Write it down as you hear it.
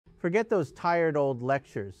Forget those tired old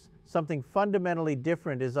lectures. Something fundamentally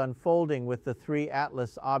different is unfolding with the 3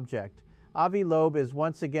 Atlas object. Avi Loeb is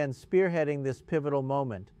once again spearheading this pivotal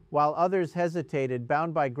moment. While others hesitated,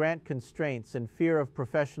 bound by grant constraints and fear of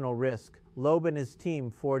professional risk, Loeb and his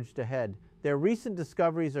team forged ahead. Their recent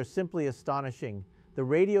discoveries are simply astonishing. The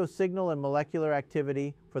radio signal and molecular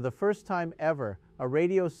activity, for the first time ever, a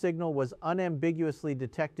radio signal was unambiguously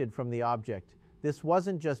detected from the object. This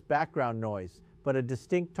wasn't just background noise, but a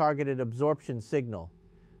distinct targeted absorption signal.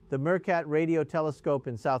 The MeerKAT radio telescope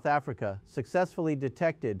in South Africa successfully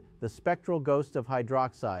detected the spectral ghost of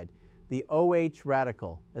hydroxide, the OH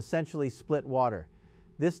radical, essentially split water.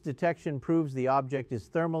 This detection proves the object is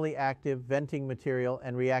thermally active, venting material,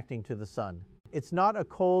 and reacting to the sun. It's not a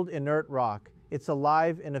cold, inert rock, it's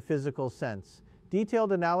alive in a physical sense.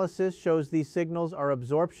 Detailed analysis shows these signals are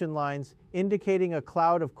absorption lines indicating a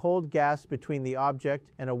cloud of cold gas between the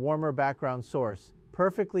object and a warmer background source,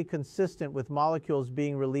 perfectly consistent with molecules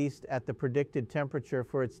being released at the predicted temperature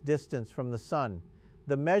for its distance from the sun.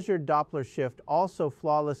 The measured Doppler shift also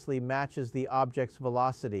flawlessly matches the object's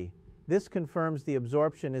velocity. This confirms the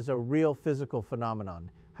absorption is a real physical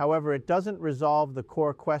phenomenon. However, it doesn't resolve the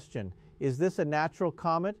core question: is this a natural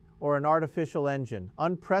comet or an artificial engine?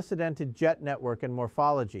 Unprecedented jet network and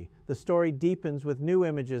morphology. The story deepens with new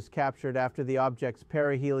images captured after the object's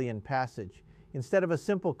perihelion passage. Instead of a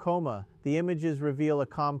simple coma, the images reveal a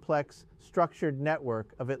complex, structured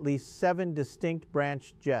network of at least 7 distinct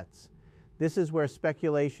branched jets. This is where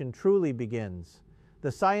speculation truly begins.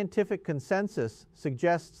 The scientific consensus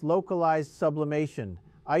suggests localized sublimation,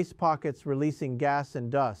 ice pockets releasing gas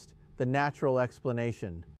and dust, the natural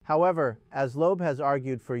explanation. However, as Loeb has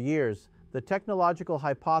argued for years, the technological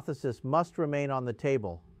hypothesis must remain on the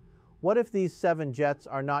table. What if these 7 jets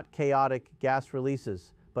are not chaotic gas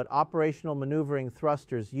releases, but operational maneuvering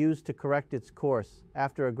thrusters used to correct its course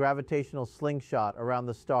after a gravitational slingshot around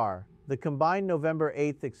the star? The combined November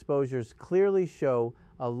 8th exposures clearly show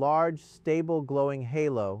a large, stable glowing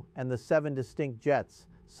halo and the 7 distinct jets,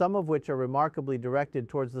 some of which are remarkably directed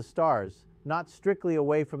towards the stars, not strictly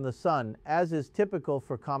away from the sun, as is typical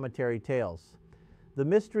for cometary tails. The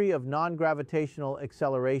mystery of non-gravitational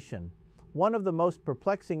acceleration. One of the most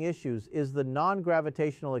perplexing issues is the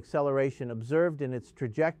non-gravitational acceleration observed in its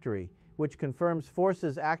trajectory, which confirms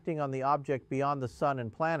forces acting on the object beyond the sun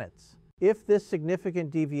and planets. If this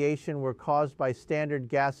significant deviation were caused by standard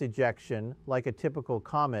gas ejection, like a typical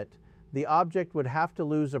comet, the object would have to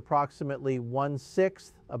lose approximately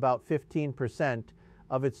 1/6, about 15%,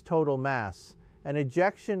 of its total mass, an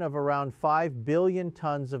ejection of around 5 billion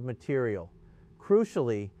tons of material.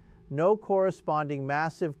 Crucially, no corresponding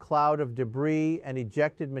massive cloud of debris and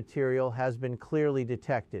ejected material has been clearly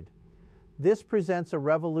detected. This presents a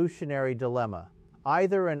revolutionary dilemma.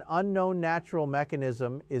 Either an unknown natural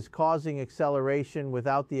mechanism is causing acceleration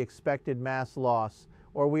without the expected mass loss,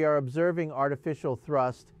 or we are observing artificial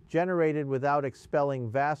thrust generated without expelling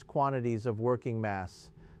vast quantities of working mass.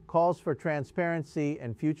 Calls for transparency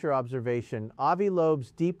and future observation. Avi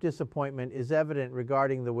Loeb's deep disappointment is evident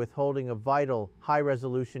regarding the withholding of vital,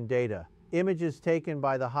 high-resolution data. Images taken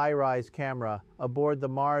by the HiRISE camera aboard the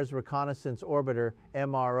Mars Reconnaissance Orbiter,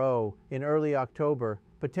 MRO, in early October,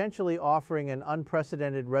 potentially offering an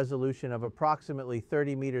unprecedented resolution of approximately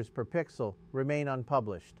 30 meters per pixel, remain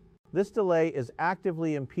unpublished. This delay is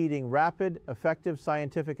actively impeding rapid, effective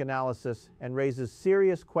scientific analysis and raises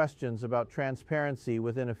serious questions about transparency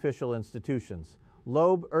within official institutions.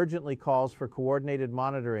 Loeb urgently calls for coordinated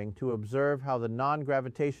monitoring to observe how the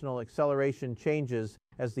non-gravitational acceleration changes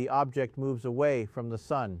as the object moves away from the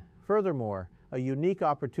sun. Furthermore, a unique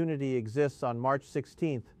opportunity exists on March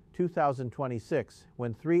 16, 2026,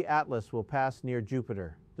 when 3 Atlas will pass near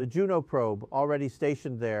Jupiter. The Juno probe, already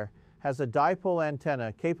stationed there, has a dipole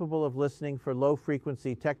antenna capable of listening for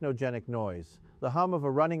low-frequency technogenic noise, the hum of a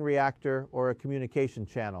running reactor or a communication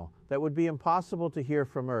channel, that would be impossible to hear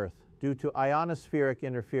from Earth due to ionospheric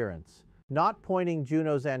interference. Not pointing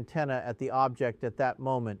Juno's antenna at the object at that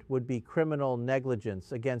moment would be criminal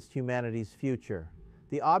negligence against humanity's future.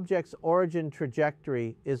 The object's origin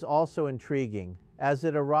trajectory is also intriguing, as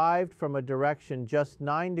it arrived from a direction just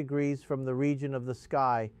 9 degrees from the region of the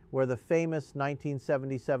sky where the famous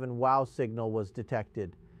 1977 WOW signal was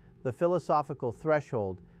detected. The philosophical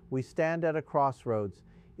threshold: we stand at a crossroads.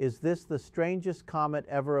 Is this the strangest comet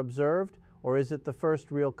ever observed, or is it the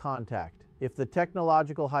first real contact? If the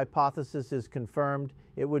technological hypothesis is confirmed,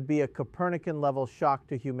 it would be a Copernican-level shock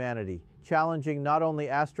to humanity. challenging not only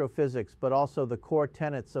astrophysics but also the core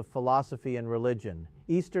tenets of philosophy and religion.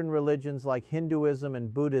 Eastern religions like Hinduism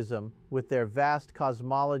and Buddhism, with their vast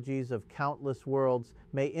cosmologies of countless worlds,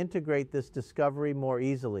 may integrate this discovery more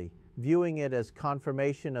easily, viewing it as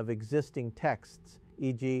confirmation of existing texts,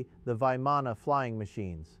 e.g., the Vimana flying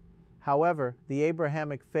machines. However, the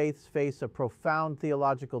Abrahamic faiths face a profound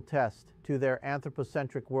theological test to their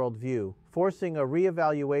anthropocentric worldview, forcing a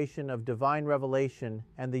reevaluation of divine revelation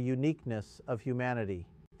and the uniqueness of humanity.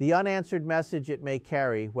 The unanswered message it may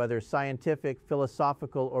carry, whether scientific,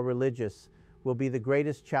 philosophical, or religious, will be the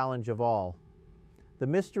greatest challenge of all. The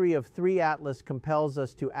mystery of 3 Atlas compels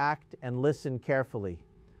us to act and listen carefully.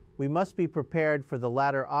 We must be prepared for the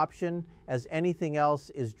latter option, as anything else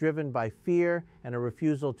is driven by fear and a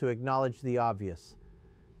refusal to acknowledge the obvious.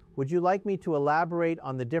 Would you like me to elaborate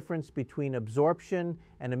on the difference between absorption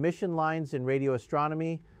and emission lines in radio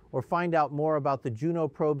astronomy, or find out more about the Juno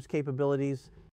probe's capabilities?